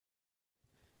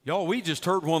Y'all, we just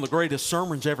heard one of the greatest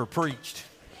sermons ever preached.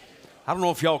 I don't know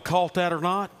if y'all caught that or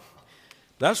not.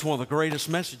 That's one of the greatest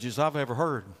messages I've ever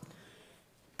heard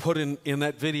put in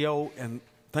that video. And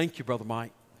thank you, Brother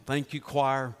Mike. Thank you,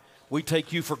 choir. We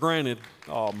take you for granted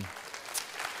too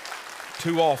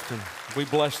often. We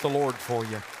bless the Lord for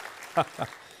you.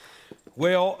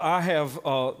 Well, I have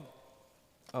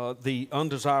the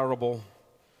undesirable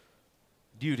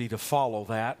duty to follow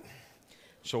that.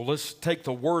 So let's take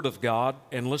the Word of God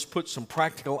and let's put some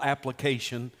practical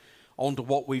application onto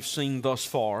what we've seen thus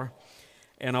far.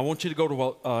 And I want you to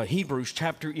go to Hebrews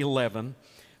chapter 11.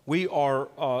 We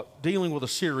are dealing with a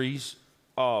series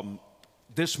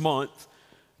this month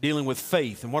dealing with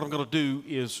faith. And what I'm going to do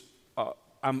is,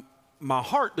 my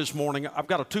heart this morning, I've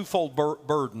got a twofold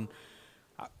burden.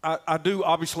 I do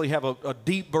obviously have a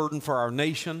deep burden for our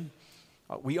nation.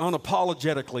 We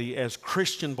unapologetically, as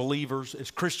Christian believers, as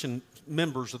Christian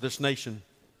members of this nation,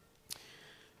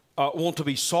 want to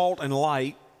be salt and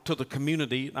light to the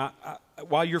community.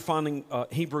 While you're finding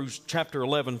Hebrews chapter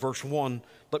 11, verse 1,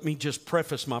 let me just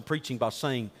preface my preaching by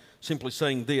simply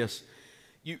saying this.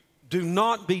 You do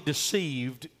not be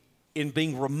deceived in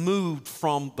being removed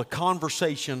from the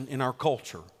conversation in our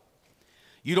culture.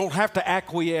 You don't have to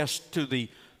acquiesce to the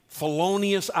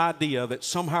felonious idea that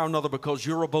somehow or another, because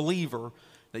you're a believer,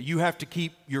 that you have to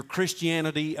keep your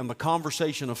Christianity and the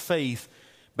conversation of faith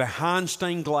behind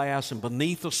stained glass and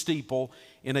beneath a steeple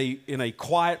in a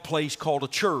quiet place called a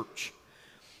church.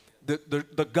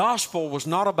 The gospel was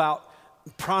not about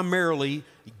primarily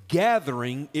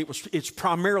gathering. It's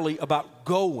primarily about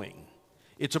going.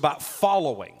 It's about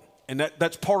following. And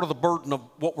that's part of the burden of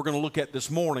what we're going to look at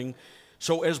this morning.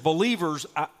 So as believers,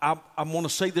 I want to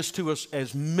say this to us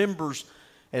as members,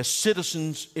 as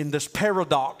citizens in this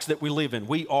paradox that we live in.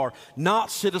 We are not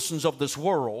citizens of this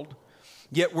world,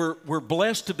 yet we're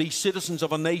blessed to be citizens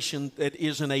of a nation that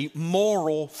is in a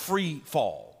moral free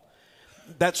fall.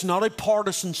 That's not a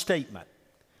partisan statement.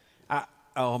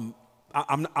 I'm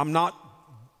not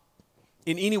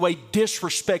in any way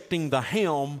disrespecting the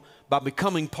helm by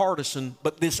becoming partisan,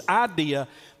 but this idea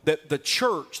that the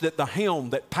church, that the helm,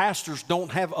 that pastors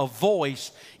don't have a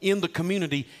voice in the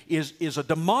community is a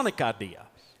demonic idea.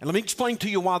 And let me explain to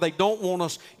you why they don't want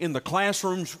us in the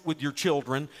classrooms with your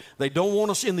children. They don't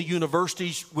want us in the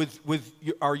universities with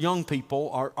our young people,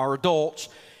 our adults.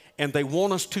 And they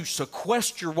want us to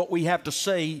sequester what we have to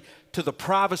say to the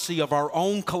privacy of our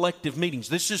own collective meetings.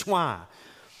 This is why.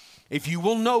 If you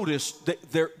will notice, that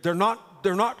they're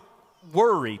not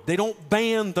worried. They don't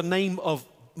ban the name of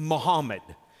Muhammad.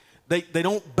 They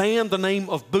don't ban the name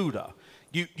of Buddha.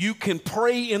 You can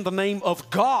pray in the name of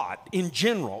God in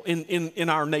general in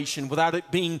our nation without it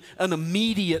being an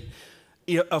immediate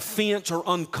offense or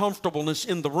uncomfortableness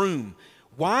in the room.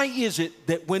 Why is it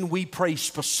that when we pray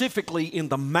specifically in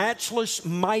the matchless,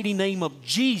 mighty name of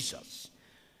Jesus,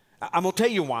 I'm going to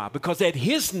tell you why. Because at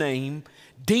His name,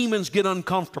 demons get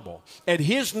uncomfortable. At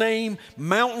His name,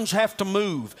 mountains have to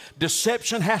move.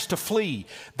 Deception has to flee.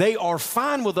 They are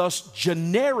fine with us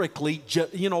generically,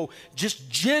 just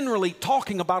generally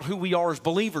talking about who we are as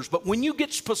believers. But when you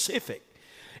get specific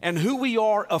and who we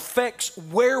are affects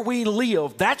where we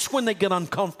live, that's when they get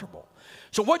uncomfortable.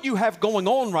 So what you have going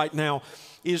on right now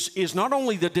is not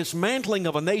only the dismantling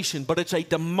of a nation, but it's a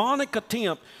demonic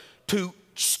attempt to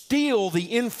steal the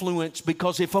influence,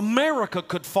 because if America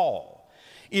could fall,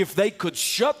 if they could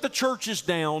shut the churches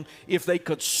down, if they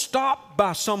could stop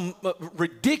by some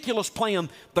ridiculous plan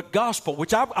the gospel,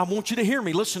 which I want you to hear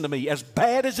me, listen to me, as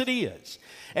bad as it is,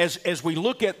 as we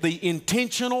look at the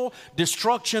intentional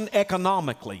destruction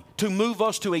economically to move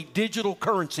us to a digital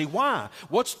currency. Why?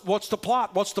 What's the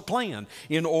plot? What's the plan?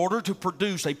 In order to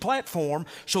produce a platform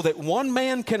so that one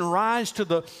man can rise to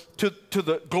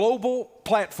the global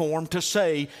platform to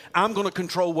say, I'm going to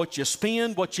control what you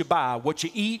spend, what you buy, what you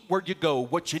eat, where you go,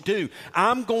 what you do.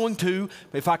 I'm going to,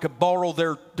 if I could borrow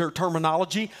their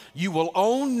terminology, you will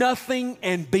own nothing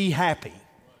and be happy.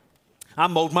 I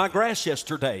mowed my grass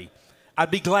yesterday.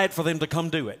 I'd be glad for them to come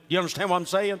do it. You understand what I'm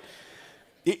saying?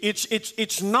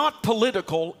 It's not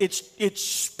political, it's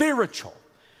spiritual.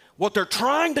 What they're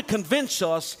trying to convince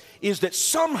us is that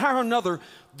somehow or another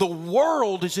the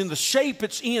world is in the shape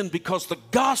it's in because the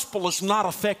gospel is not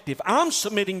effective. I'm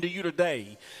submitting to you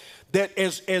today that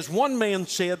as one man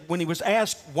said when he was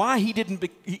asked why he didn't,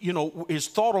 his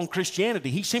thought on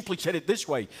Christianity, he simply said it this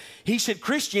way. He said,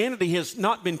 Christianity has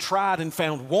not been tried and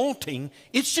found wanting.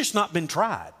 It's just not been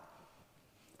tried.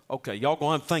 Okay, y'all go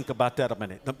and think about that a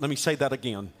minute. Let me say that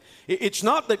again. It's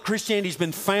not that Christianity's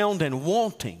been found and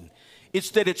wanting.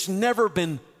 It's that it's never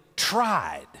been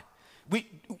tried.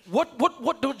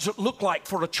 What does it look like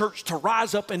for a church to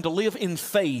rise up and to live in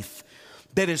faith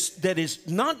that is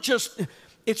not just,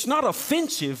 it's not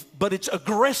offensive, but it's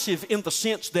aggressive in the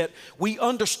sense that we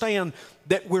understand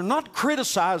that we're not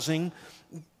criticizing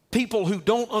people who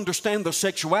don't understand their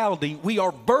sexuality. We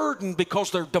are burdened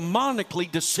because they're demonically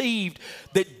deceived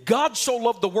that God so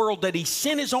loved the world that he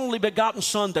sent his only begotten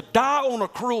son to die on a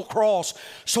cruel cross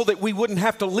so that we wouldn't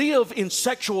have to live in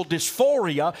sexual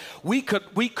dysphoria. We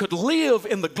could live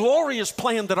in the glorious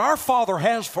plan that our Father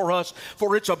has for us.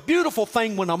 For it's a beautiful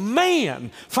thing when a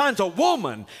man finds a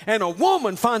woman and a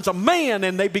woman finds a man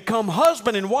and they become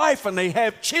husband and wife and they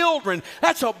have children.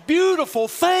 That's a beautiful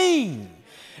thing.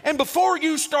 And before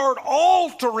you start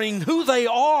altering who they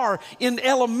are in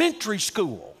elementary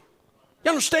school, you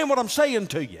understand what I'm saying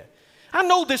to you? I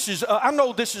know this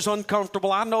is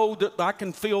uncomfortable. I know that I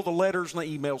can feel the letters and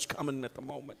the emails coming at the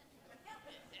moment.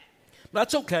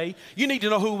 That's okay. You need to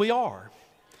know who we are,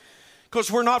 because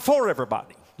we're not for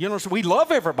everybody. You know, so we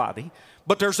love everybody,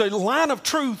 but there's a line of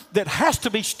truth that has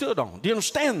to be stood on. Do you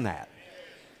understand that?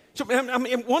 So, I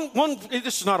mean,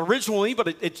 this is not original,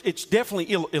 but it's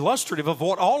definitely illustrative of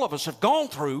what all of us have gone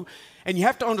through. And you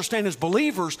have to understand as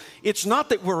believers, it's not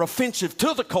that we're offensive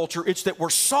to the culture. It's that we're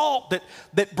salt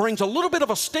that brings a little bit of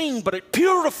a sting, but it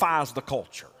purifies the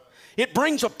culture. It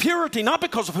brings a purity, not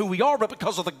because of who we are, but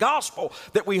because of the gospel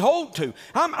that we hold to.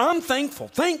 I'm thankful.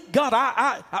 Thank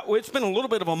God. It's been a little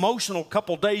bit of an emotional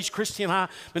couple of days. Christy and I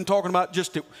have been talking about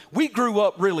just that we grew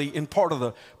up really in part of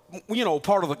the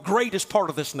greatest part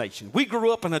of this nation. We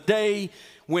grew up in a day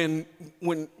when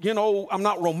I'm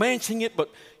not romancing it, but,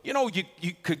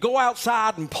 you could go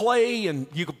outside and play, and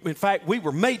in fact, we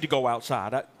were made to go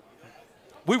outside.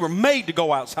 We were made to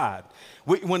go outside.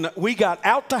 When we got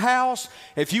out the house,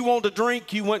 if you wanted to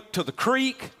drink, you went to the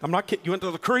creek. I'm not kidding. You went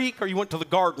to the creek or you went to the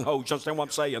garden hose. You understand what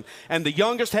I'm saying? And the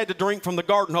youngest had to drink from the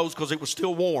garden hose because it was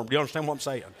still warm. Do you understand what I'm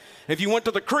saying? If you went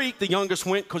to the creek, the youngest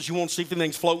went because you want to see if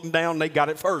anything's floating down. They got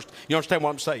it first. You understand what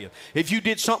I'm saying? If you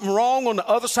did something wrong on the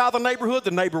other side of the neighborhood,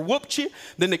 the neighbor whooped you.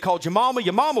 Then they called your mama.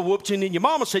 Your mama whooped you. And then your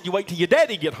mama said you wait till your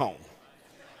daddy get home.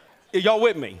 Are y'all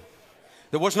with me?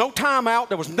 There was no timeout.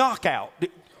 There was knockout.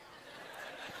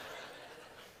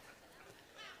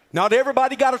 Not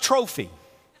everybody got a trophy.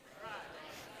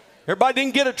 Everybody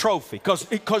didn't get a trophy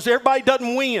because everybody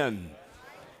doesn't win.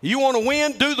 You want to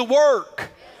win? Do the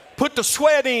work. Put the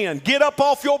sweat in. Get up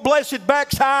off your blessed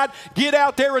backside. Get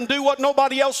out there and do what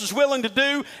nobody else is willing to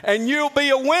do, and you'll be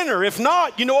a winner. If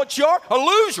not, you know what you are? A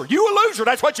loser. You a loser.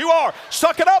 That's what you are.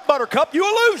 Suck it up, Buttercup. You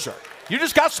a loser. You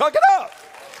just got to suck it up.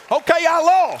 Okay, I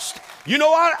lost. You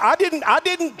know, I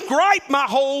didn't gripe my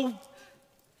whole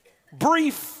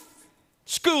brief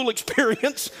school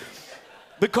experience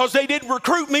because they didn't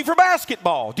recruit me for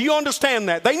basketball. Do you understand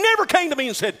that? They never came to me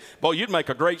and said, "Boy, you'd make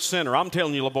a great center. I'm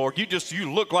telling you, LaBorg,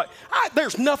 you look like..."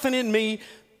 There's nothing in me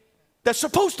that's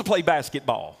supposed to play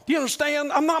basketball. Do you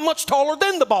understand? I'm not much taller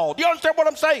than the ball. Do you understand what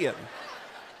I'm saying?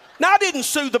 Now, I didn't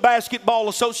sue the basketball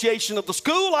association of the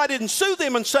school. I didn't sue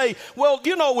them and say, "Well,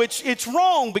 it's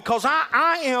wrong," because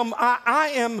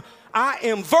I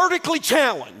am vertically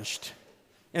challenged.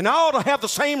 And I ought to have the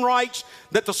same rights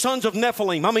that the sons of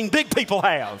Nephilim, big people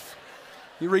have.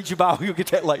 You read your Bible, you'll get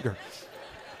that later.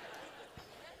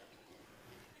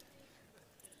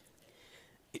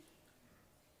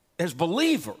 As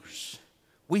believers,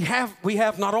 we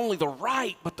have not only the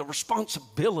right, but the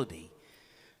responsibility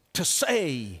to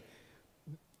say,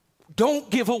 don't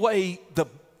give away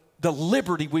the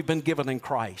liberty we've been given in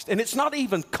Christ. And it's not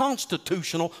even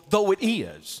constitutional, though it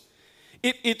is.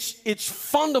 It's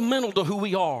fundamental to who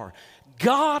we are.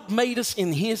 God made us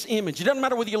in His image. It doesn't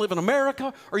matter whether you live in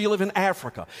America or you live in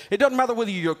Africa. It doesn't matter whether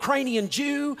you're a Ukrainian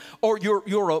Jew or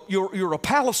you're a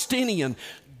Palestinian.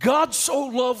 God so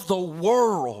loved the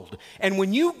world. And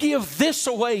when you give this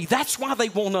away, that's why they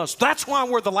want us. That's why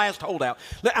we're the last holdout.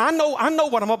 I know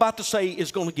what I'm about to say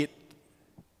is going to get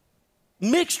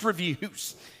mixed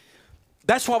reviews.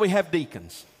 That's why we have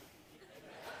deacons.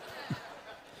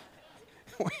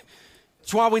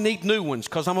 That's why we need new ones,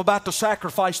 because I'm about to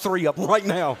sacrifice 3 of them right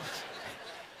now.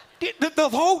 The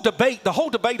whole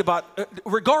debate about,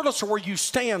 regardless of where you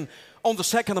stand on the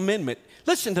Second Amendment,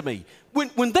 listen to me.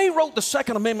 When they wrote the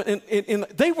Second Amendment,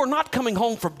 they were not coming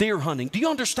home from deer hunting. Do you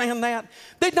understand that?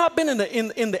 They'd not been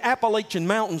in the Appalachian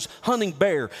Mountains hunting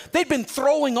bear. They'd been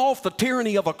throwing off the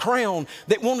tyranny of a crown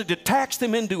that wanted to tax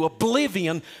them into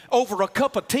oblivion over a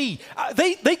cup of tea.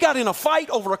 They got in a fight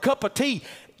over a cup of tea.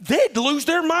 They'd lose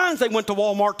their minds. They went to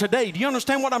Walmart today. Do you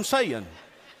understand what I'm saying?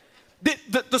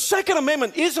 The Second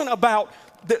Amendment isn't about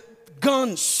the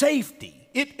gun safety.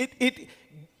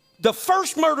 The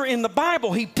first murder in the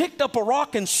Bible, he picked up a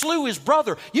rock and slew his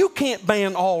brother. You can't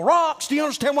ban all rocks. Do you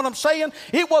understand what I'm saying?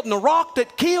 It wasn't the rock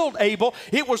that killed Abel.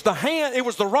 It was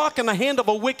the rock in the hand of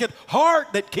a wicked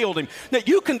heart that killed him. Now,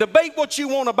 you can debate what you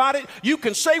want about it. You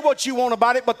can say what you want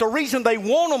about it, but the reason they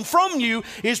want them from you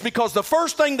is because the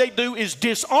first thing they do is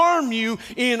disarm you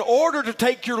in order to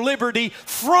take your liberty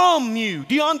from you.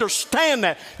 Do you understand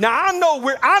that? Now, I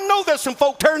know there's some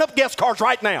folk tearing up guest cards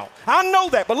right now. I know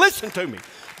that, but listen to me.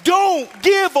 Don't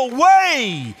give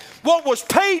away what was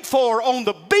paid for on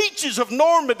the beaches of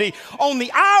Normandy, on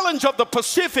the islands of the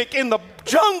Pacific, in the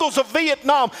jungles of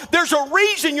Vietnam. There's a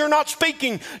reason you're not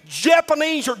speaking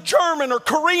Japanese or German or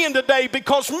Korean today,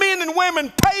 because men and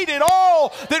women paid it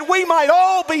all that we might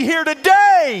all be here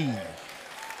today.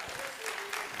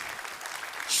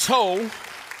 So,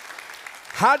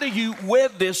 how do you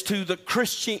wed this to the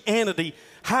Christianity?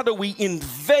 How do we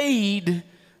invade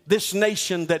this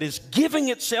nation that is giving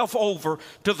itself over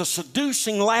to the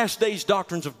seducing last days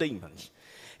doctrines of demons?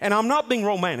 And I'm not being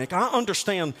romantic. I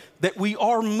understand that we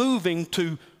are moving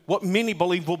to what many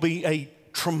believe will be a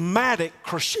traumatic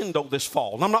crescendo this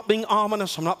fall. And I'm not being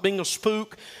ominous. I'm not being a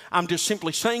spook. I'm just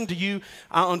simply saying to you,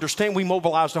 I understand we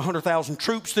mobilized 100,000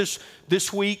 troops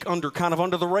this week under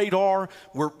the radar.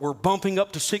 We're bumping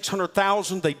up to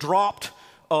 600,000. They dropped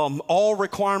all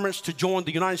requirements to join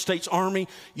the United States Army.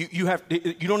 You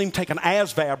don't even take an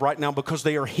ASVAB right now because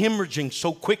they are hemorrhaging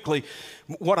so quickly.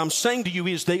 What I'm saying to you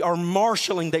is they are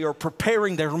marshaling, they are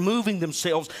preparing, they are moving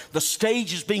themselves. The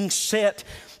stage is being set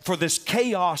for this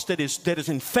chaos that is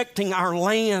infecting our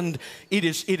land. It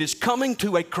is coming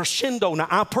to a crescendo. Now,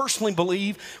 I personally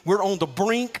believe we're on the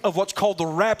brink of what's called the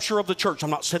rapture of the church. I'm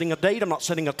not setting a date. I'm not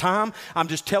setting a time. I'm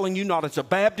just telling you, not as a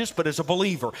Baptist, but as a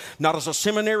believer. Not as a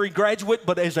seminary graduate,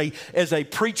 but as a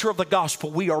preacher of the gospel.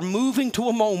 We are moving to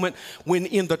a moment when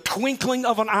in the twinkling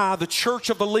of an eye, the church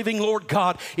of the living Lord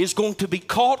God is going to be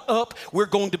caught up. We're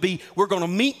going to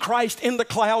meet Christ in the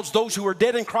clouds. Those who are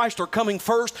dead in Christ are coming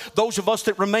first. Those of us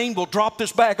that remain will drop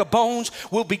this bag of bones.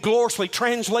 We'll be gloriously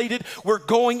translated. We're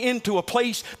going into a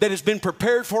place that has been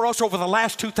prepared for us over the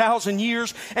last 2,000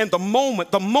 years. And the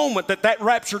moment that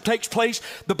rapture takes place,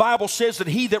 the Bible says that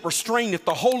he that restraineth,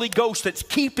 the Holy Ghost that's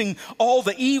keeping all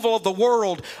the evil of the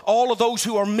world, all of those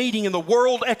who are meeting in the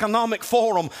World Economic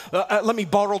Forum, let me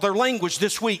borrow their language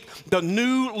this week, the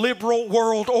New Liberal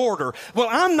World Order. Well,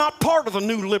 I'm not part of the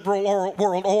New Liberal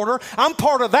World Order. I'm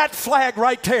part of that flag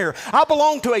right there. I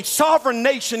belong to a sovereign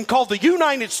nation called the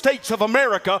United States of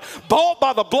America, bought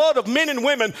by the blood of men and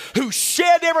women who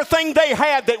shed everything they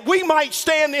had that we might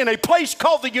stand in a place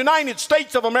called the United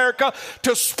States of America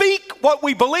to speak what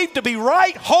we believe to be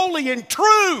right, holy, and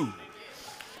true.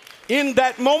 In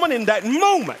that moment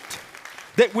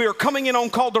that we are coming in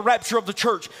on called the rapture of the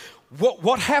church,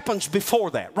 what happens before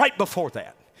that? Right before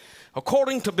that,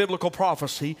 according to biblical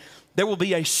prophecy, there will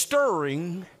be a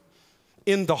stirring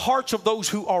in the hearts of those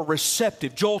who are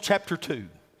receptive. Joel chapter 2.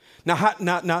 Now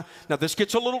this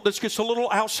gets a little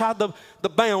outside the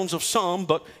bounds of some,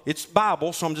 but it's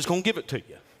Bible, so I'm just going to give it to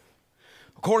you.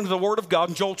 According to the Word of God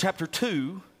in Joel chapter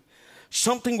 2,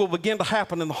 something will begin to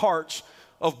happen in the hearts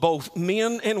of both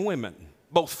men and women,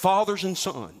 both fathers and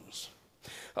sons.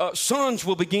 Sons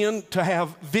will begin to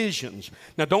have visions.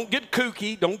 Now don't get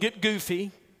kooky, don't get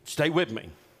goofy. Stay with me.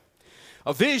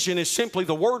 A vision is simply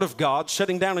the Word of God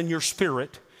sitting down in your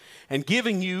spirit and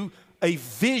giving you a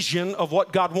vision of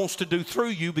what God wants to do through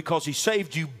you because He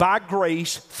saved you by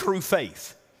grace through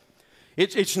faith.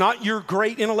 It's not your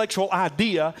great intellectual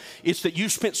idea. It's that you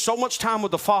spent so much time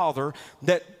with the Father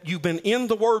that you've been in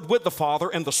the Word with the Father,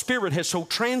 and the Spirit has so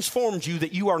transformed you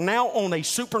that you are now on a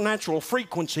supernatural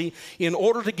frequency in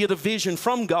order to get a vision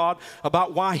from God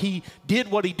about why He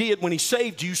did what He did when He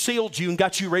saved you, sealed you, and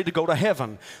got you ready to go to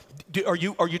heaven. Are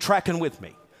you tracking with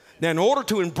me? Now, in order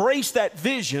to embrace that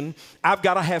vision, I've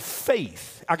got to have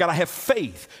faith. I've got to have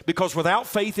faith, because without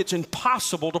faith, it's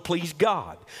impossible to please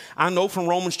God. I know from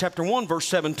Romans chapter 1, verse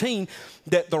 17,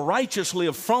 that the righteous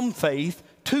live from faith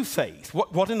to faith.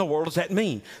 What in the world does that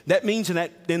mean? That means in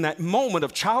that moment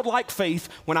of childlike faith,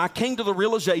 when I came to the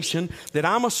realization that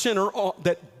I'm a sinner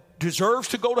that deserves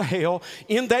to go to hell,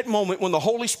 in that moment when the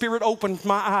Holy Spirit opened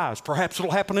my eyes, perhaps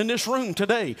it'll happen in this room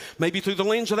today, maybe through the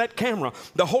lens of that camera,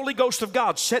 the Holy Ghost of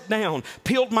God sat down,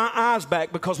 peeled my eyes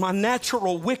back because my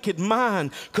natural wicked mind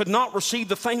could not receive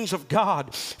the things of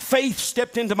God. Faith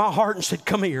stepped into my heart and said,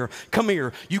 come here.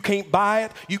 You can't buy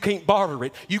it, you can't barter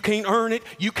it, you can't earn it,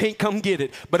 you can't come get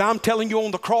it. But I'm telling you, on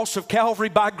the cross of Calvary,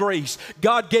 by grace,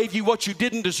 God gave you what you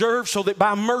didn't deserve so that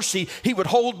by mercy He would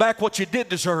hold back what you did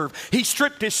deserve. He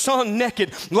stripped His Son son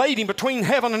naked, laid him between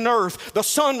heaven and earth. The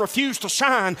sun refused to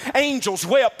shine. Angels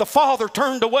wept. The Father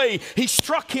turned away. He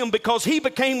struck him because he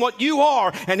became what you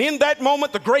are. And in that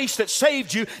moment, the grace that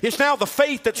saved you is now the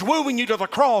faith that's wooing you to the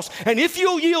cross. And if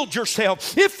you'll yield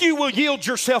yourself, if you will yield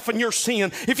yourself in your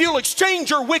sin, if you'll exchange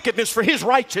your wickedness for his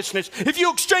righteousness, if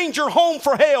you exchange your home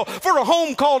for hell, for a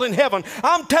home called in heaven,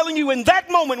 I'm telling you, in that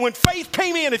moment when faith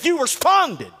came in, if you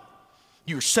responded,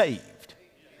 you're saved.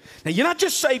 Now, you're not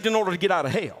just saved in order to get out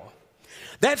of hell.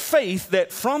 That faith,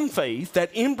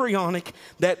 that embryonic,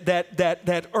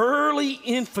 that early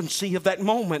infancy of that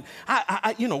moment,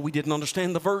 we didn't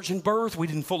understand the virgin birth. We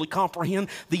didn't fully comprehend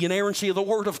the inerrancy of the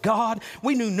Word of God.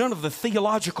 We knew none of the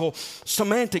theological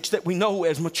semantics that we know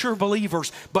as mature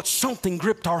believers, but something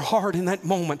gripped our heart in that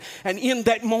moment. And in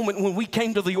that moment when we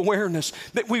came to the awareness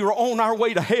that we were on our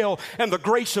way to hell and the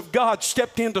grace of God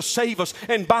stepped in to save us,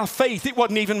 and by faith, it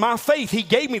wasn't even my faith. He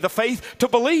gave me the faith to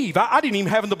believe. I didn't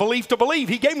even have the belief to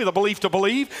believe. He gave me the belief to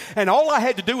believe, and all I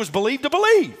had to do was believe to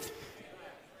believe.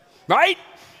 Right?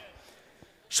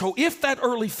 So if that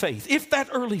early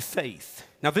faith,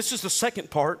 now this is the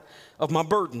second part of my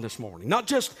burden this morning, not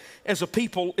just as a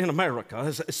people in America,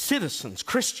 as citizens,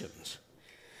 Christians,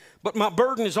 but my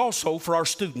burden is also for our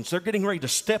students. They're getting ready to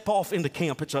step off into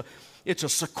camp. It's a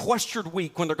sequestered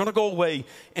week when they're going to go away,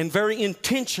 and very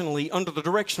intentionally, under the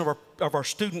direction of our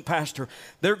student pastor,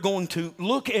 they're going to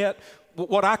look at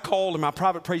what I call in my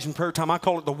private praise and prayer time, I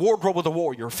call it the wardrobe of the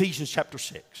warrior, Ephesians chapter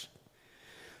 6.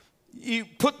 You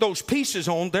put those pieces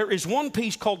on. There is one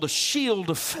piece called the shield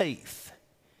of faith.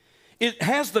 It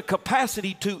has the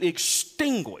capacity to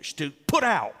extinguish, to put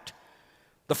out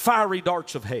the fiery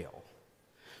darts of hell.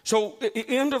 So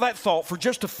under that thought, for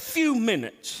just a few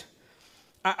minutes,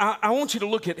 I want you to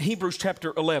look at Hebrews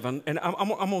chapter 11, and I'm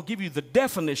going to give you the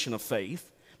definition of faith,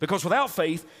 because without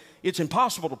faith, it's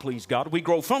impossible to please God. We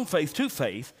grow from faith to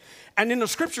faith. And then the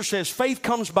scripture says faith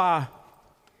comes by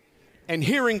and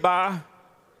hearing by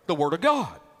the word of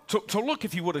God. So look,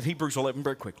 if you would, at Hebrews 11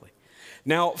 very quickly.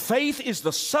 Now, faith is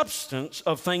the substance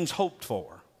of things hoped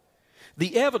for,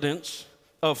 the evidence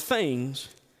of things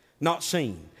not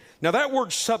seen. Now, that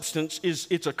word substance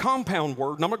it's a compound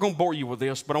word, and I'm not going to bore you with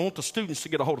this, but I want the students to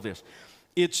get a hold of this.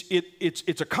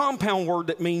 It's a compound word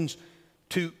that means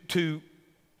to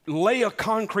lay a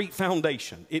concrete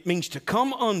foundation. It means to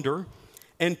come under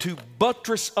and to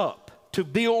buttress up, to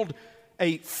build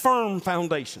a firm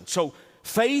foundation. So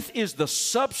faith is the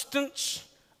substance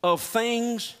of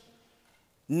things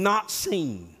not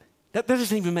seen. That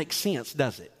doesn't even make sense,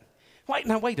 does it? Wait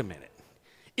a minute.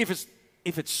 If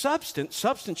it's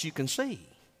substance you can see.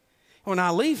 When I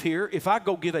leave here, if I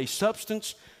go get a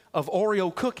substance of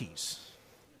Oreo cookies,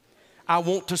 I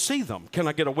want to see them. Can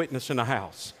I get a witness in the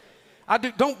house?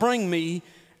 Don't bring me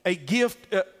a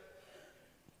gift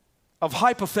of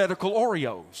hypothetical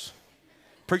Oreos.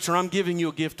 Preacher, I'm giving you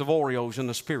a gift of Oreos in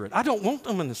the spirit. I don't want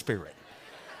them in the spirit.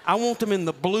 I want them in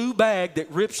the blue bag that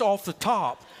rips off the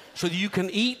top so that you can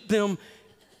eat them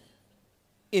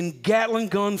in Gatling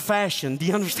gun fashion. Do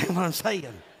you understand what I'm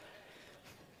saying?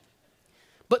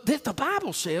 But the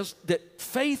Bible says that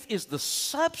faith is the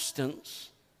substance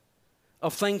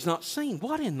of things not seen.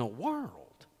 What in the world?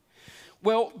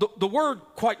 Well, the word,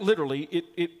 quite literally,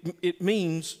 it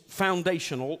means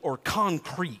foundational or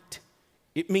concrete.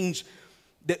 It means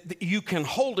that you can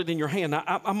hold it in your hand. Now,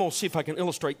 I'm going to see if I can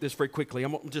illustrate this very quickly.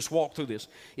 I'm going to just walk through this.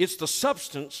 It's the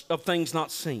substance of things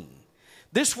not seen.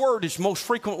 This word is most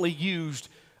frequently used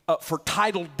for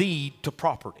title deed to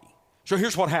property. So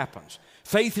here's what happens.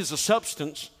 Faith is the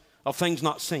substance of things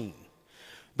not seen.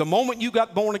 The moment you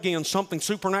got born again, something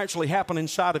supernaturally happened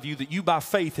inside of you that you by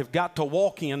faith have got to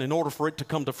walk in order for it to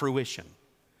come to fruition.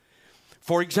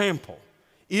 For example,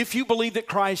 if you believe that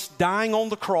Christ dying on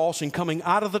the cross and coming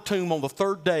out of the tomb on the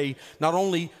third day not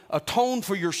only atoned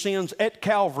for your sins at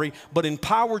Calvary, but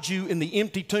empowered you in the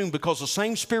empty tomb, because the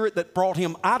same Spirit that brought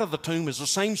him out of the tomb is the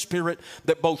same Spirit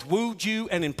that both wooed you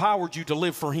and empowered you to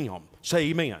live for him. Say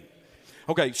amen.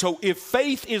 Okay, so if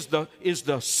faith is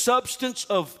the substance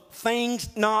of things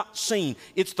not seen,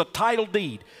 it's the title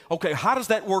deed. Okay, how does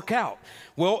that work out?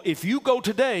 Well, if you go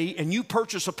today and you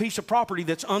purchase a piece of property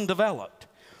that's undeveloped,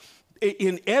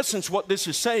 in essence what this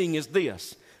is saying is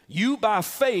this: you by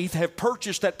faith have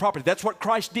purchased that property. That's what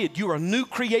Christ did. You're a new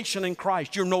creation in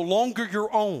Christ. You're no longer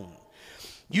your own.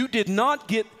 You did not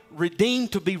get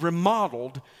redeemed to be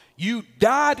remodeled. You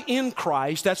died in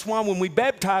Christ. That's why when we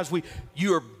baptize,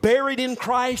 you are buried in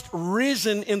Christ,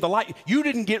 risen in the light. You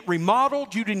didn't get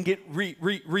remodeled. You didn't get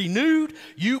renewed.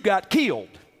 You got killed.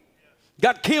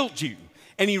 God killed you.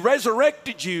 And he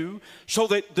resurrected you so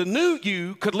that the new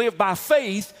you could live by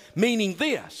faith, meaning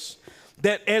this: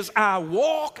 that as I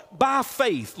walk by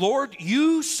faith, Lord,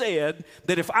 you said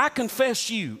that if I confess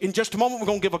you, in just a moment we're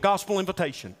going to give a gospel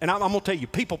invitation. And I'm going to tell you,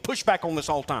 people push back on this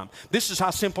all the time. This is how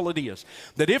simple it is.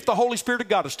 That if the Holy Spirit of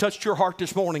God has touched your heart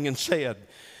this morning and said,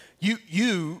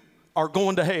 you are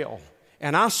going to hell,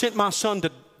 and I sent my son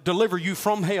to deliver you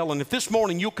from hell, and if this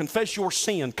morning you'll confess your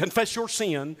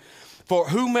sin, for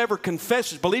whomever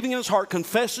confesses, believing in his heart,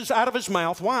 confesses out of his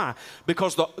mouth. Why?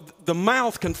 Because the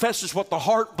mouth confesses what the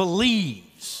heart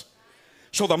believes.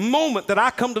 So the moment that I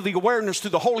come to the awareness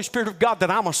through the Holy Spirit of God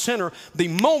that I'm a sinner, the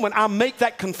moment I make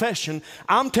that confession,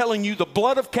 I'm telling you the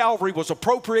blood of Calvary was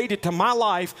appropriated to my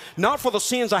life, not for the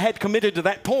sins I had committed to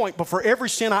that point, but for every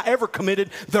sin I ever committed,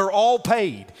 they're all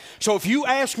paid. So if you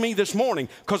ask me this morning,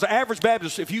 because the average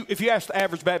Baptist, if you ask the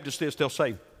average Baptist this, they'll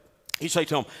say, you say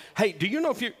to them, hey, do you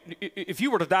know if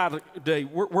you were to die today,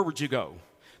 where would you go?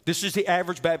 This is the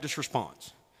average Baptist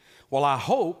response. Well, I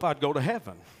hope I'd go to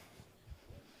heaven.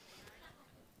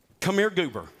 Come here,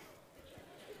 goober.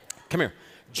 Come here.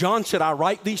 John said, I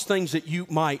write these things that you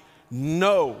might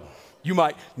know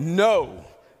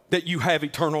that you have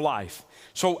eternal life.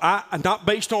 So not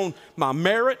based on my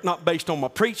merit, not based on my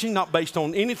preaching, not based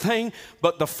on anything,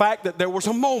 but the fact that there was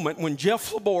a moment when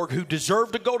Jeff LaBorg, who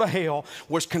deserved to go to hell,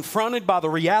 was confronted by the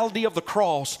reality of the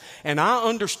cross, and I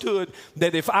understood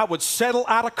that if I would settle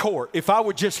out of court, if I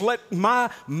would just let my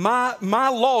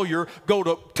lawyer go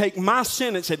to take my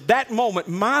sentence, at that moment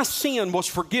my sin was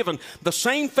forgiven. The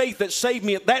same faith that saved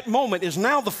me at that moment is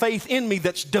now the faith in me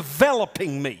that's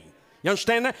developing me. You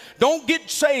understand that? Don't get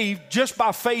saved just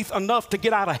by faith enough to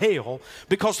get out of hell,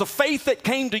 because the faith that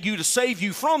came to you to save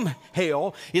you from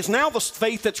hell is now the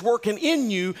faith that's working in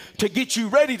you to get you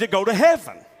ready to go to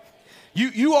heaven.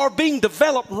 You are being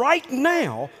developed right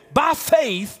now by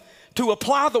faith to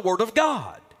apply the Word of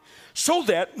God. So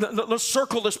that, let's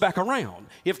circle this back around.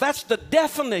 If that's the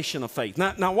definition of faith.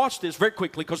 Now watch this very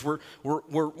quickly, because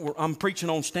I'm preaching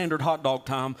on standard hot dog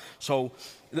time. So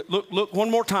look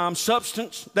one more time.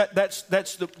 Substance,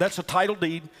 that's a title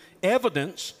deed.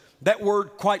 Evidence, that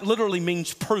word quite literally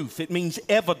means proof. It means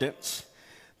evidence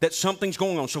that something's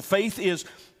going on. So faith is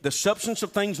the substance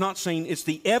of things not seen. It's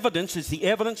the evidence,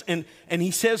 and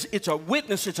he says it's a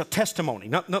witness, it's a testimony.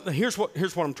 Now, here's what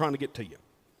I'm trying to get to you.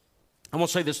 I'm going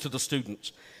to say this to the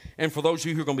students and for those of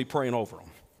you who are going to be praying over them.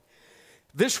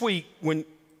 This week, when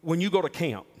you go to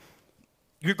camp,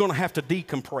 you're going to have to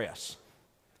decompress.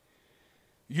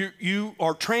 You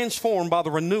are transformed by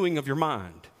the renewing of your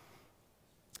mind.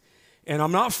 And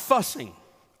I'm not fussing.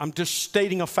 I'm just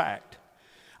stating a fact.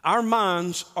 Our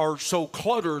minds are so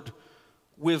cluttered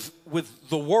with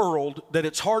the world that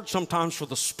it's hard sometimes for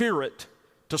the Spirit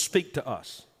to speak to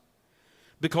us.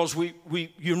 Because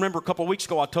you remember a couple of weeks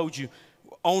ago I told you,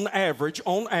 on average,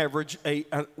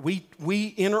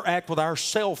 we interact with our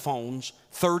cell phones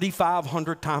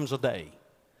 3,500 times a day.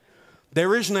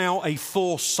 There is now a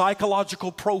full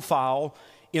psychological profile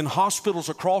in hospitals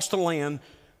across the land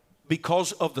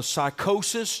because of the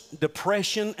psychosis,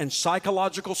 depression, and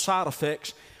psychological side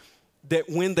effects, that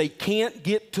when they can't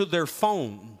get to their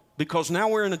phone, because now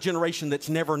we're in a generation that's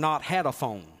never not had a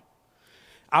phone.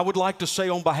 I would like to say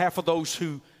on behalf of those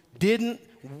who didn't,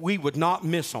 we would not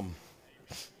miss them.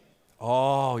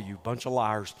 Oh, you bunch of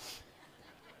liars.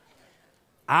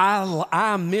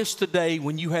 I missed the day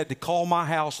when you had to call my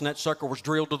house and that sucker was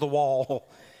drilled to the wall.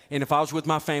 And if I was with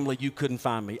my family, you couldn't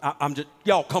find me.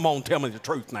 Y'all come on, tell me the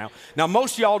truth now. Now,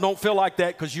 most of y'all don't feel like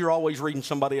that because you're always reading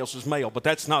somebody else's mail, but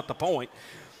that's not the point.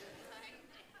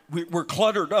 We're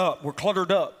cluttered up. We're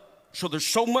cluttered up. So there's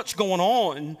so much going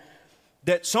on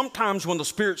that sometimes when the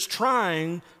Spirit's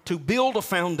trying to build a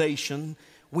foundation,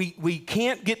 we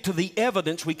can't get to the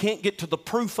evidence, we can't get to the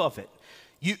proof of it.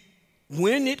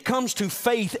 When it comes to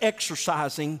faith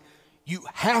exercising, you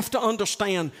have to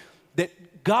understand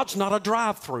that God's not a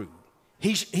drive-through.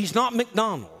 He's not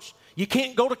McDonald's. You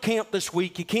can't go to camp this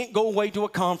week. You can't go away to a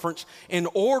conference and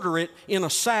order it in a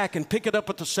sack and pick it up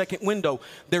at the second window.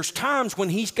 There's times when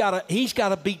he's got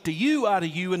to beat the you out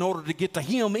of you in order to get to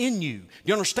him in you.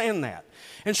 You understand that?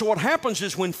 And so what happens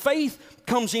is when faith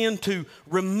comes in to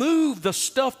remove the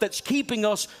stuff that's keeping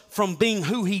us from being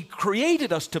who he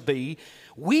created us to be,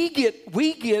 we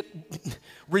get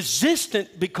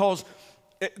resistant because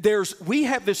we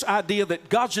have this idea that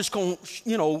God's just going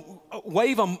to,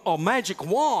 wave a magic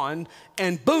wand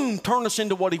and boom, turn us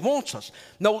into what he wants us.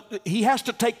 No, he has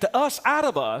to take the us out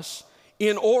of us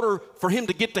in order for him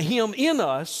to get to him in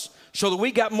us so that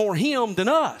we got more him than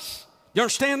us. You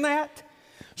understand that?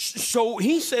 So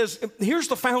he says, here's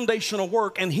the foundational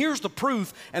work and here's the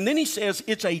proof. And then he says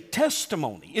it's a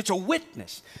testimony. It's a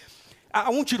witness. I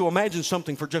want you to imagine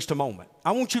something for just a moment.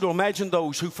 I want you to imagine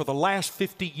those who for the last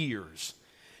 50 years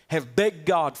have begged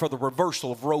God for the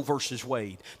reversal of Roe versus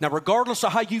Wade. Now, regardless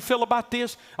of how you feel about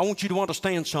this, I want you to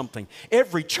understand something.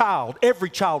 Every child,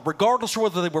 regardless of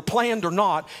whether they were planned or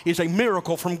not, is a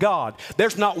miracle from God.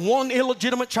 There's not one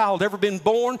illegitimate child ever been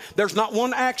born. There's not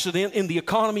one accident in the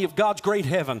economy of God's great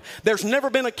heaven. There's never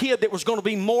been a kid that was going to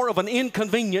be more of an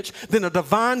inconvenience than a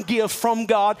divine gift from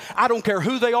God. I don't care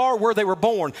who they are, where they were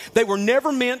born. They were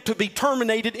never meant to be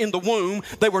terminated in the womb.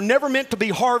 They were never meant to be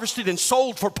harvested and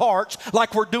sold for parts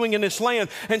like we're doing in this land.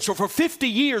 And so for 50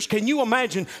 years, can you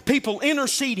imagine people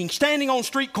interceding, standing on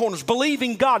street corners,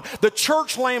 believing God? The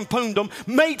church lampooned them,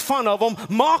 made fun of them,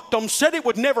 mocked them, said it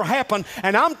would never happen.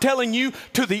 And I'm telling you,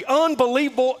 to the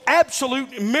unbelievable,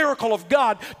 absolute miracle of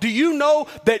God, do you know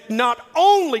that not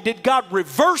only did God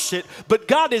reverse it, but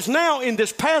God is now in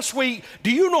this past week,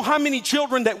 do you know how many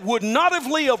children that would not have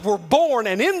lived were born?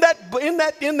 And in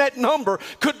that number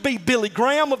could be Billy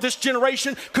Graham of this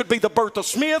generation, could be the Bertha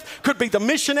Smith, could be the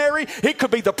missionary, it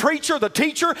could be the preacher, the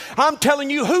teacher. I'm telling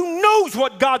you, who knows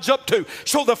what God's up to?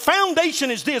 So the foundation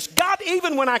is this: God,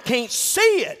 even when I can't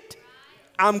see it,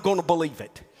 I'm going to believe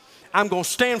it. I'm going to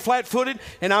stand flat-footed,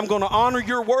 and I'm going to honor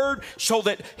your word. So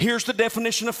that, here's the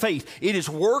definition of faith: it is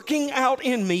working out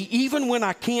in me even when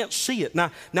I can't see it.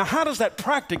 Now how does that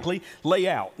practically lay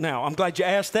out? Now, I'm glad you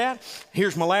asked that.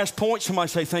 Here's my last point. Somebody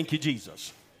say, thank you,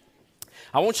 Jesus.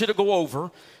 I want you to go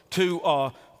over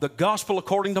to the Gospel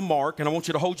according to Mark, and I want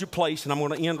you to hold your place, and I'm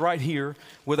going to end right here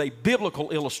with a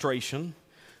biblical illustration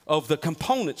of the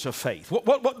components of faith.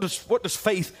 What does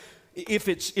faith, if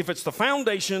it's the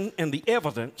foundation and the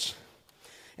evidence,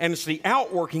 and it's the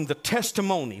outworking, the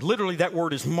testimony, literally that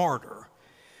word is martyr,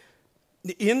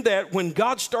 in that when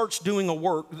God starts doing a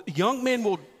work, young men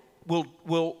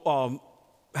will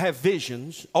have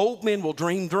visions, old men will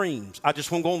dream dreams. I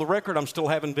just want to go on the record, I'm still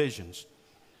having visions.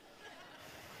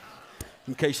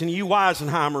 In case any of you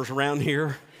Weisenheimers around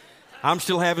here, I'm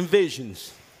still having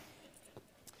visions.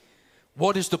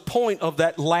 What is the point of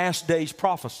that last day's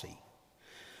prophecy?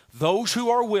 Those who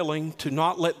are willing to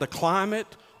not let the climate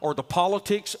or the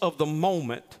politics of the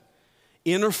moment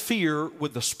interfere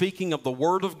with the speaking of the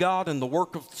Word of God and the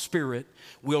work of the Spirit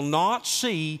will not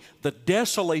see the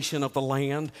desolation of the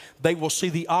land. They will see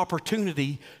the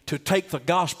opportunity to take the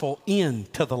gospel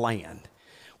into the land.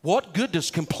 What good does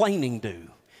complaining do?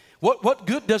 What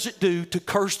good does it do to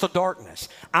curse the darkness?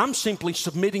 I'm simply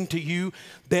submitting to you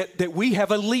that we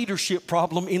have a leadership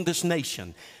problem in this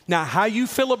nation. Now, how you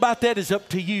feel about that is up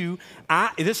to you.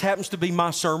 This happens to be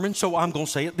my sermon, so I'm going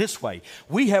to say it this way.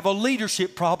 We have a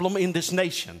leadership problem in this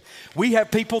nation. We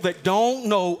have people that don't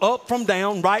know up from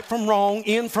down, right from wrong,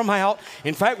 in from out.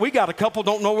 In fact, we got a couple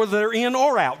don't know whether they're in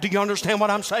or out. Do you understand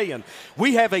what I'm saying?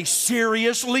 We have a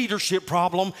serious leadership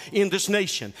problem in this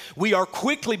nation. We are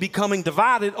quickly becoming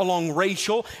divided along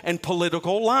racial and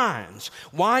political lines.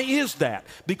 Why is that?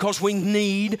 Because we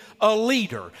need a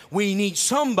leader. We need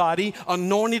somebody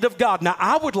anointed of God. Now,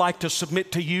 I would like to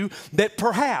submit to you that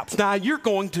perhaps, now you're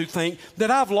going to think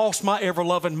that I've lost my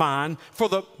ever-loving mind for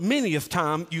the manyth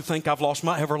time you think I've lost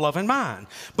my ever-loving mind.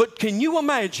 But can you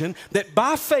imagine that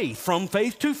by faith, from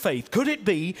faith to faith, could it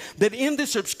be that in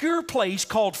this obscure place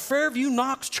called Fairview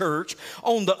Knox Church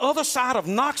on the other side of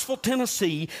Knoxville,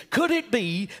 Tennessee, could it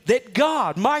be that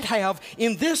God might have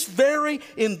in this very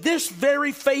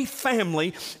faith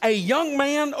family a young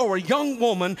man or a young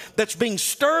woman that's being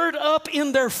stirred up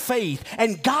in their faith,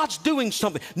 and God's doing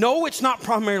something? No, it's not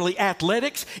primarily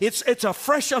athletics. It's a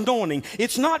fresh anointing.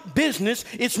 It's not business.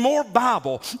 It's more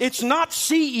Bible. It's not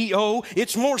CEO.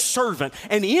 It's more servant.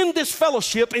 And in this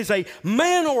fellowship is a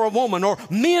man or a woman, or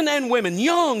men and women,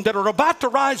 young, that are about to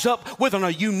rise up with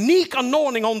a unique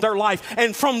anointing on their life.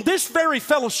 And from this very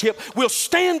fellowship, we'll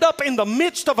stand up in the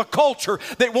midst of a culture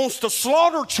that wants to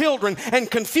slaughter children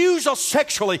and confuse us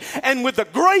sexually. And with the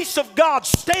grace of God,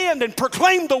 stand and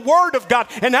proclaim the Word of God.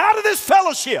 And out of this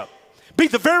fellowship, be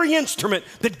the very instrument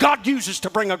that God uses to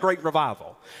bring a great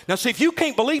revival. Now, see, if you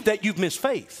can't believe that, you've missed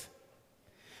faith.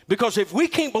 Because if we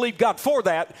can't believe God for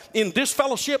that in this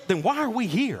fellowship, then why are we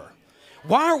here?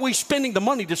 Why are we spending the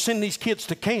money to send these kids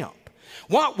to camp?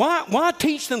 Why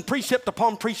teach them precept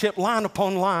upon precept, line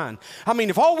upon line? I mean,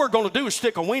 if all we're going to do is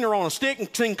stick a wiener on a stick and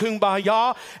sing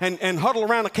kumbaya and huddle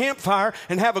around a campfire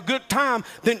and have a good time,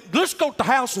 then let's go to the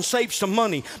house and save some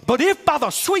money. But if by the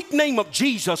sweet name of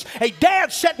Jesus, a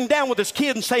dad sitting down with his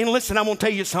kid and saying, listen, I'm going to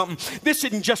tell you something. This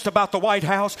isn't just about the White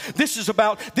House. This is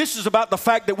about the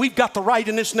fact that we've got the right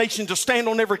in this nation to stand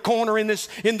on every corner in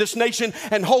this nation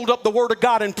and hold up the Word of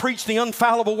God and preach the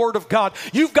infallible Word of God.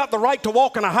 You've got the right to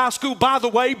walk in a high school by the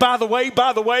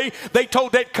way, they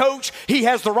told that coach he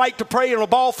has the right to pray in a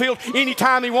ball field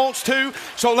anytime he wants to.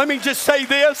 So let me just say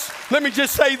this.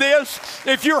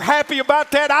 If you're happy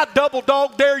about that, I double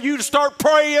dog dare you to start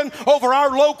praying over our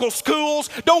local schools.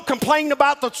 Don't complain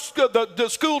about the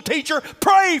school teacher.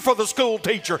 Pray for the school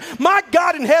teacher. My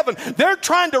God in heaven, they're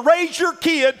trying to raise your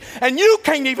kid, and you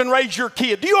can't even raise your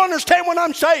kid. Do you understand what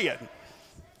I'm saying?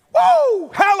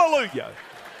 Woo! Hallelujah.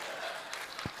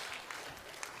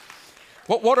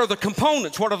 What are the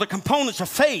components? What are the components of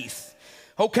faith?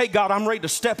 Okay, God, I'm ready to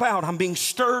step out. I'm being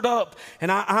stirred up.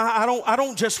 And I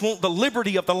don't just want the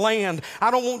liberty of the land. I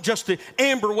don't want just the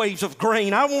amber waves of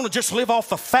grain. I want to just live off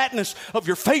the fatness of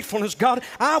your faithfulness, God.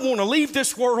 I want to leave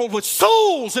this world with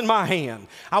souls in my hand.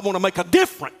 I want to make a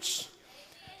difference.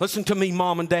 Listen to me,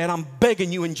 Mom and Dad. I'm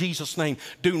begging you in Jesus' name.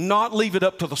 Do not leave it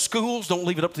up to the schools. Don't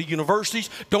leave it up to the universities.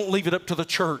 Don't leave it up to the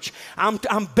church. I'm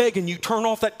begging you, turn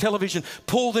off that television,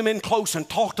 pull them in close and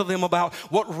talk to them about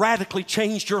what radically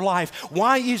changed your life.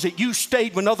 Why is it you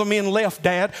stayed when other men left,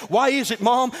 Dad? Why is it,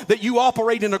 Mom, that you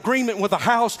operate in agreement with the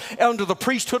house under the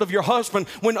priesthood of your husband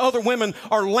when other women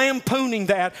are lampooning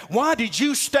that? Why did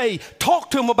you stay?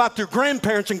 Talk to them about their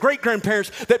grandparents and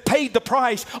great-grandparents that paid the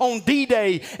price on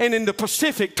D-Day and in the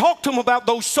Pacific. Talk to them about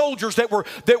those soldiers that were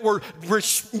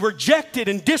rejected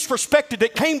and disrespected,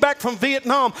 that came back from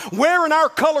Vietnam wearing our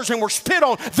colors and were spit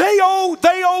on. They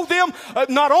owe them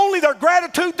not only their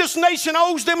gratitude, this nation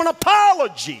owes them an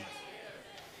apology.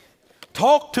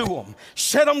 Talk to them.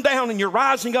 Set them down, and you're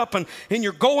rising up and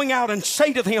you're going out and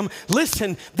say to them,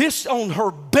 listen, this on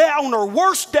her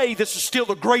worst day, this is still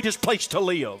the greatest place to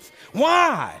live.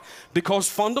 Why? Because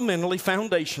fundamentally,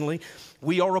 foundationally,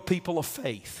 we are a people of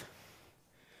faith.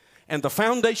 And the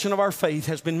foundation of our faith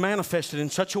has been manifested in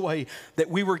such a way that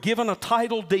we were given a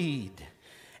title deed.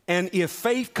 And if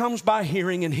faith comes by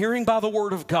hearing and hearing by the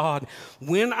word of God,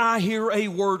 when I hear a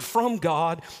word from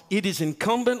God, it is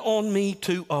incumbent on me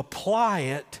to apply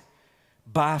it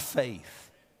by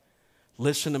faith.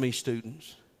 Listen to me,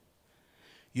 students.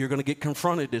 You're going to get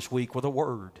confronted this week with a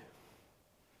word.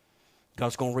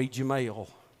 God's going to read your mail.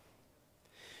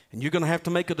 And you're going to have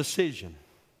to make a decision.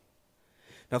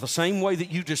 Now, the same way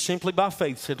that you just simply by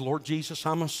faith said, Lord Jesus,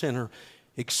 I'm a sinner.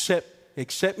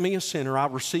 Accept me a sinner. I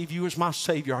receive you as my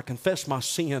Savior. I confess my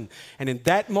sin. And in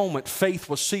that moment, faith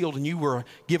was sealed and you were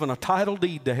given a title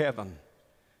deed to heaven.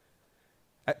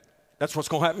 That's what's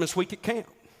going to happen this week at camp.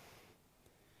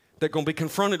 They're going to be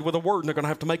confronted with a word and they're going to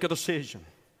have to make a decision.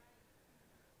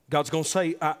 God's going to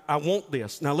say, I want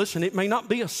this. Now listen, it may not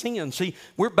be a sin. See,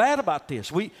 we're bad about this.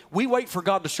 We wait for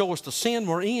God to show us the sin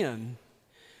we're in.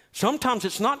 Sometimes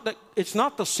it's not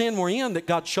the sin we're in that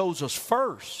God shows us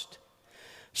first.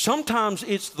 Sometimes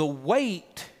it's the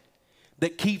weight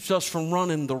that keeps us from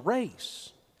running the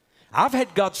race. I've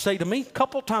had God say to me a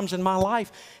couple times in my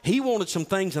life, He wanted some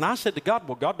things, and I said to God,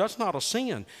 well, God, that's not a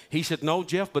sin. He said, no,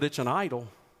 Jeff, but it's an idol.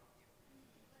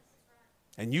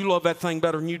 And you love that thing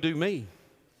better than you do me.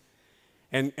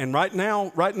 And right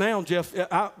now, Jeff,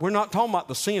 we're not talking about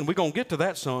the sin. We're going to get to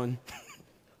that, son.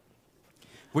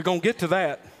 We're going to get to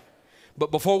that. But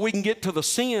before we can get to the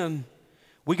sin,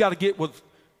 we got to get with,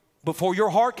 before your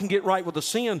heart can get right with the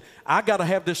sin, I got to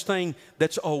have this thing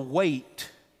that's a weight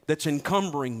that's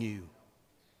encumbering you.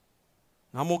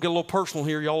 Now, I'm going to get a little personal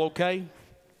here. Y'all okay?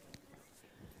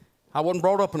 I wasn't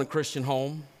brought up in a Christian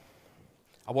home.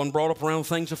 I wasn't brought up around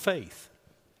things of faith.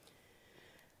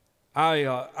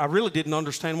 I really didn't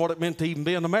understand what it meant to even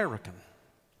be an American.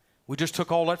 We just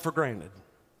took all that for granted.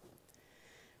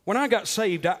 When I got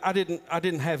saved, I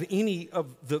didn't have any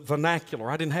of the vernacular.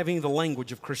 I didn't have any of the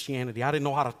language of Christianity. I didn't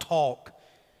know how to talk.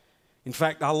 In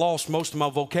fact, I lost most of my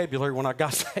vocabulary when I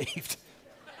got saved.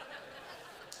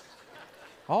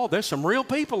 Oh, there's some real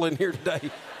people in here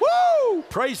today. Woo!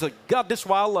 Praise the God. This is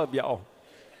why I love y'all.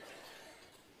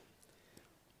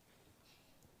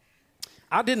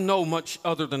 I didn't know much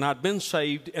other than I'd been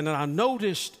saved, and then I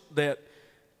noticed that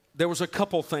there was a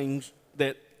couple things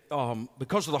that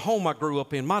because of the home I grew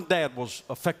up in, my dad was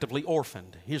effectively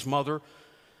orphaned. His mother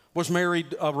was married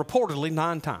reportedly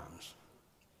 9 times.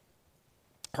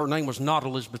 Her name was not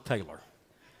Elizabeth Taylor.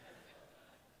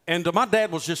 And my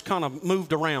dad was just kind of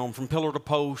moved around from pillar to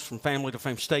post, from family to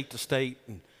family, state to state.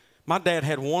 And my dad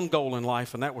had one goal in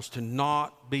life, and that was to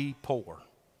not be poor.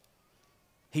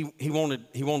 He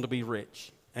wanted to be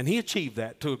rich. And he achieved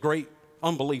that to a great,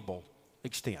 unbelievable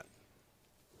extent.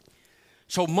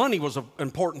 So money was an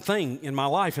important thing in my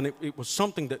life, and it was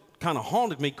something that kind of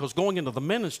haunted me because going into the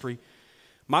ministry,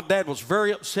 my dad was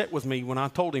very upset with me when I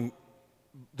told him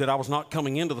that I was not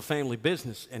coming into the family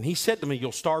business. And he said to me,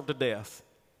 you'll starve to death,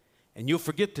 and you'll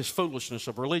forget this foolishness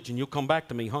of religion. You'll come back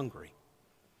to me hungry.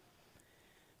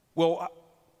 Well,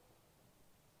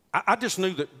 I just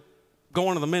knew that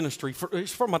going to the ministry,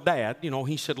 it's for my dad. You know,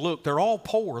 he said, look, they're all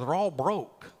poor. They're all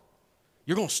broke.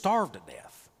 You're going to starve to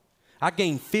death. I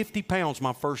gained 50 pounds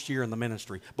my first year in the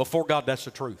ministry. Before God, that's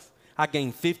the truth. I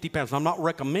gained 50 pounds. I'm not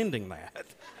recommending that.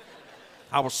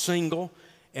 I was single,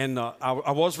 and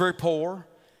I was very poor,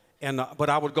 but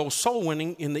I would go soul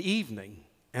winning in the evening.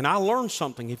 And I learned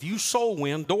something. If you soul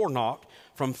win, door knock,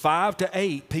 from 5 to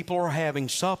 8, people are having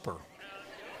supper.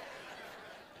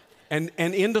 And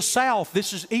in the South,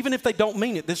 this is, even if they don't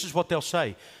mean it, this is what they'll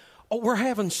say. Oh, we're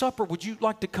having supper. Would you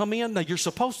like to come in? Now, you're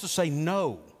supposed to say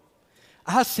no.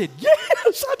 I said,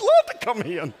 yes, I'd love to come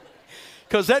in.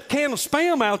 Because that can of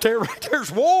Spam out there right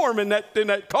there's warm in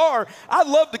that car. I'd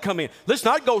love to come in. Listen,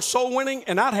 I'd go soul winning,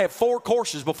 and I'd have 4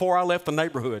 courses before I left the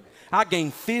neighborhood. I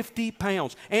gained 50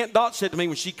 pounds. Aunt Dot said to me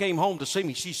when she came home to see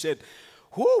me, she said,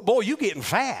 whoa, boy, you getting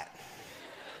fat.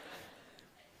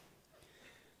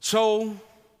 So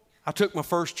I took my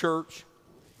first church,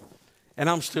 and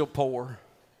I'm still poor.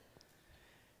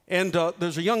 And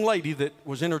there's a young lady that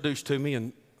was introduced to me,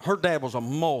 and her dad was a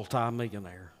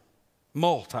multi-millionaire.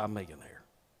 Multi-millionaire.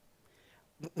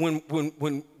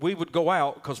 When we would go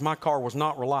out, because my car was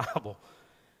not reliable,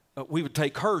 we would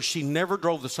take hers. She never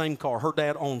drove the same car. Her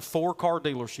dad owned 4 car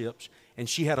dealerships, and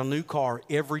she had a new car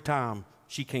every time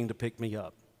she came to pick me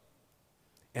up.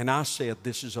 And I said,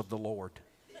 this is of the Lord.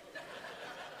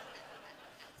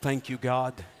 Thank you,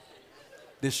 God.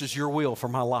 This is your will for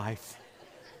my life.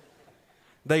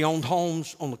 They owned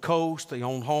homes on the coast. They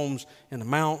owned homes in the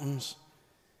mountains.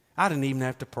 I didn't even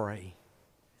have to pray.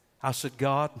 I said,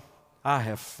 God, I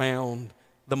have found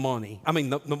the money. I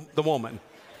mean, the woman.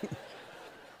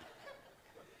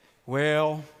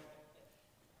 Well,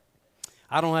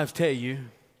 I don't have to tell you.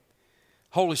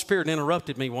 Holy Spirit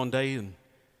interrupted me one day, and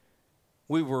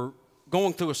we were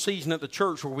going through a season at the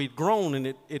church where we'd grown,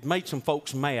 and it made some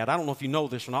folks mad. I don't know if you know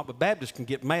this or not, but Baptists can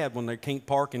get mad when they can't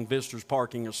park in visitors'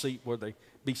 parking or seat where they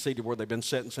be seated where they've been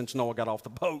sitting since Noah got off the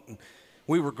boat. And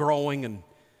we were growing, and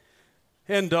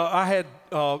I had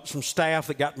some staff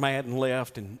that got mad and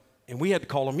left, and we had to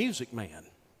call a music man.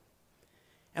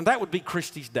 And that would be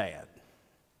Christy's dad.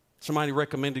 Somebody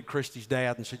recommended Christy's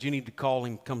dad and said, you need to call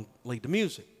him, come lead the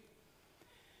music.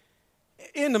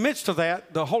 In the midst of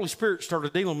that, the Holy Spirit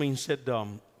started dealing with me and said,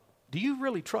 do you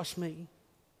really trust me?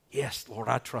 Yes, Lord,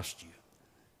 I trust you.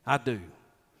 I do.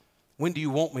 When do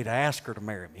you want me to ask her to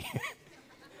marry me?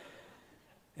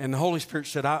 And the Holy Spirit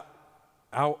said, I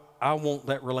want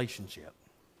that relationship.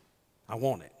 I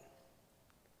want it.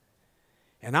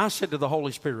 And I said to the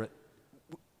Holy Spirit,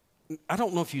 I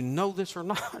don't know if you know this or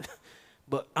not,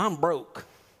 but I'm broke.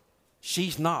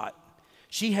 She's not.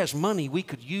 She has money we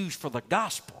could use for the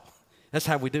gospel. That's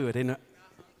how we do it, isn't it?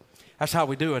 That's how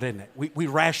we do it, isn't it? We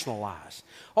rationalize.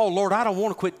 Oh, Lord, I don't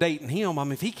want to quit dating him. I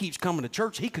mean, if he keeps coming to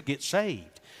church, he could get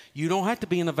saved. You don't have to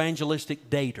be an evangelistic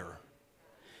dater.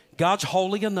 God's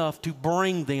holy enough to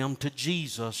bring them to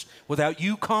Jesus without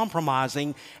you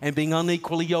compromising and being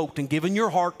unequally yoked and giving your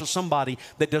heart to somebody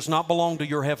that does not belong to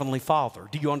your heavenly Father.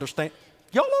 Do you understand?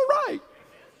 Y'all all right?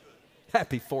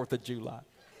 Happy 4th of July.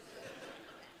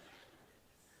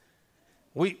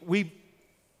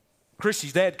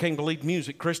 Christy's dad came to lead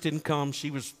music. Chris didn't come.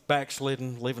 She was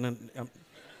backslidden, living in...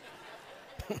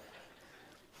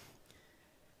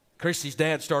 Christy's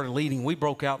dad started leading. We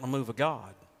broke out in the move of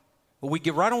God. But we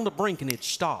get right on the brink and it'd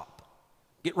stop.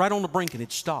 Get right on the brink and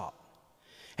it'd stop.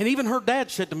 And even her dad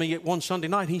said to me at one Sunday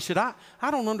night, he said, I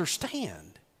don't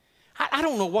understand. I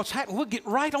don't know what's happening. We'll get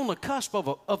right on the cusp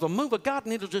of a move of God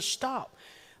and it'll just stop.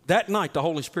 That night, the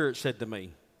Holy Spirit said to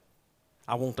me,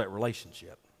 I want that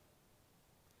relationship.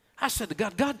 I said to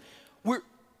God, God,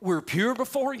 we're pure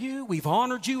before you. We've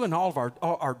honored you in all of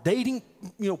our dating,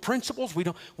 principles. We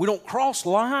don't cross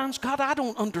lines. God, I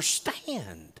don't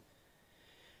understand.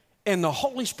 And the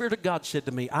Holy Spirit of God said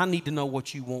to me, I need to know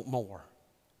what you want more.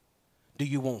 Do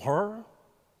you want her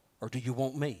or do you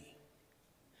want me?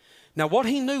 Now, what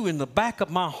he knew in the back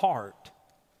of my heart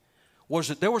was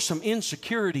that there were some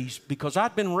insecurities because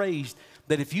I'd been raised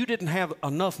that if you didn't have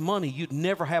enough money, you'd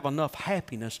never have enough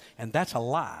happiness, and that's a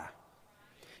lie.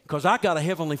 Because I got a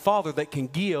heavenly Father that can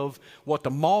give what the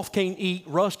moth can't eat,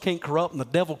 rust can't corrupt, and the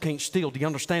devil can't steal. Do you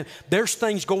understand? There's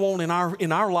things go on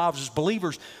in our lives as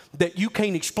believers that you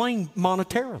can't explain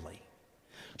monetarily.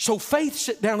 So faith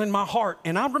sat down in my heart,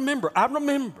 and I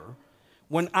remember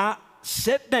when I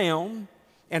sat down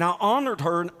and I honored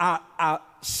her, and I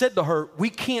said to her, we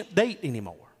can't date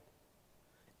anymore.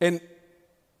 And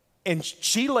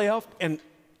she left, and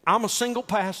I'm a single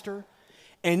pastor.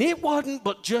 And it wasn't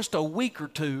but just a week or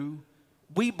two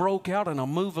we broke out in a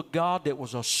move of God that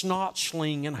was a snot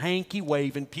slinging, hanky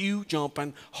waving, pew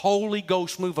jumping, Holy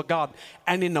Ghost move of God.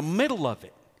 And in the middle of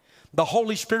it, the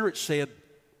Holy Spirit said,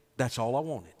 that's all I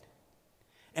wanted.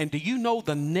 And do you know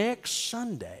the next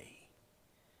Sunday,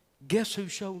 guess who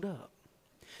showed up?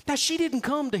 Now, she didn't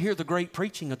come to hear the great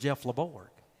preaching of Jeff LaBorg.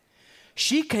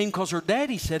 She came because her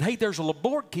daddy said, hey, there's a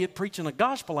LaBorg kid preaching the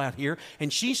gospel out here.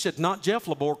 And she said, not Jeff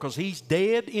LaBorg, because he's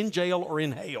dead, in jail, or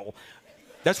in hell.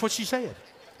 That's what she said.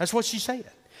 That's what she said.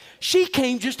 She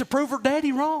came just to prove her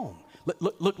daddy wrong.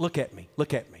 Look at me.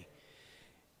 Look at me.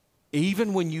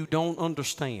 Even when you don't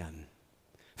understand,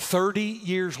 30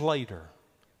 years later,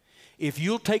 if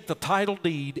you'll take the title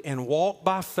deed and walk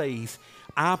by faith,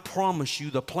 I promise you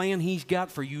the plan He's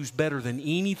got for you is better than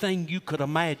anything you could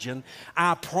imagine.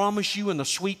 I promise you in the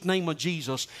sweet name of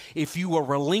Jesus, if you will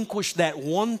relinquish that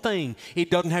one thing,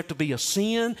 it doesn't have to be a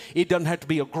sin. It doesn't have to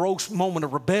be a gross moment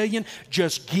of rebellion.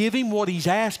 Just give Him what He's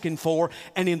asking for.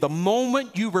 And in the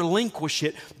moment you relinquish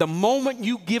it, the moment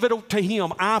you give it to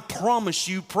Him, I promise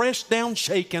you, pressed down,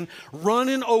 shaken,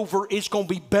 running over, it's going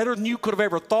to be better than you could have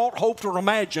ever thought, hoped, or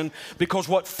imagined. Because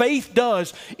what faith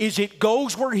does is it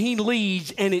goes where He leads.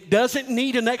 And it doesn't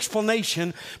need an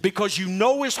explanation, because you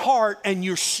know His heart, and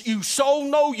you so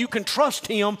know you can trust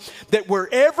Him that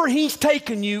wherever He's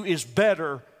taken you is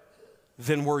better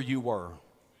than where you were.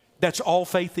 That's all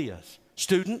faith is.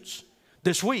 Students,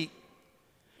 this week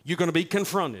you're going to be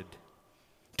confronted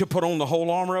to put on the whole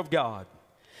armor of God.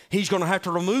 He's going to have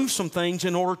to remove some things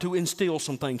in order to instill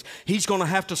some things. He's going to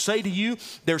have to say to you,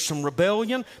 there's some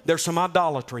rebellion, there's some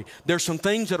idolatry, there's some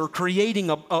things that are creating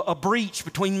a breach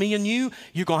between me and you.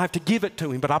 You're going to have to give it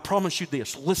to Him. But I promise you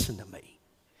this, listen to me.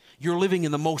 You're living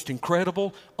in the most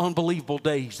incredible, unbelievable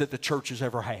days that the church has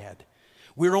ever had.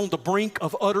 We're on the brink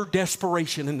of utter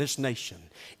desperation in this nation.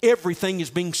 Everything is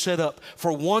being set up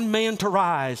for one man to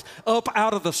rise up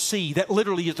out of the sea. That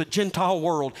literally is the Gentile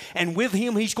world. And with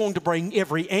him, he's going to bring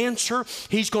every answer.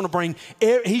 He's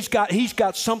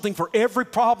got something for every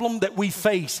problem that we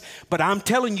face. But I'm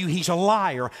telling you, he's a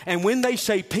liar. And when they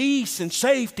say peace and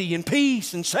safety and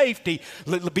peace and safety,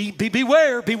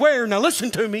 beware, beware. Now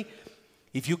listen to me.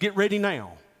 If you get ready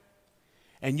now,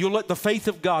 and you'll let the faith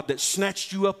of God that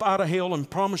snatched you up out of hell and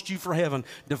promised you for heaven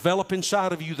develop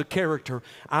inside of you the character,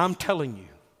 I'm telling you,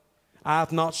 eye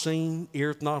hath not seen, ear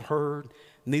hath not heard,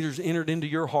 neither has entered into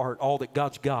your heart all that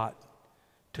God's got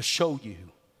to show you.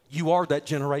 You are that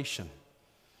generation.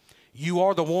 You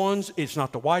are the ones. It's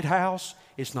not the White House.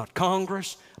 It's not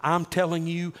Congress. I'm telling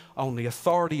you, on the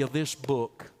authority of this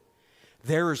book,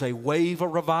 there is a wave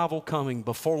of revival coming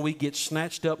before we get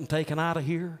snatched up and taken out of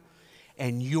here.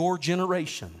 And your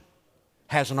generation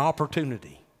has an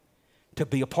opportunity to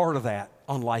be a part of that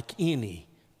unlike any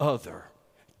other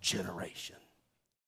generation.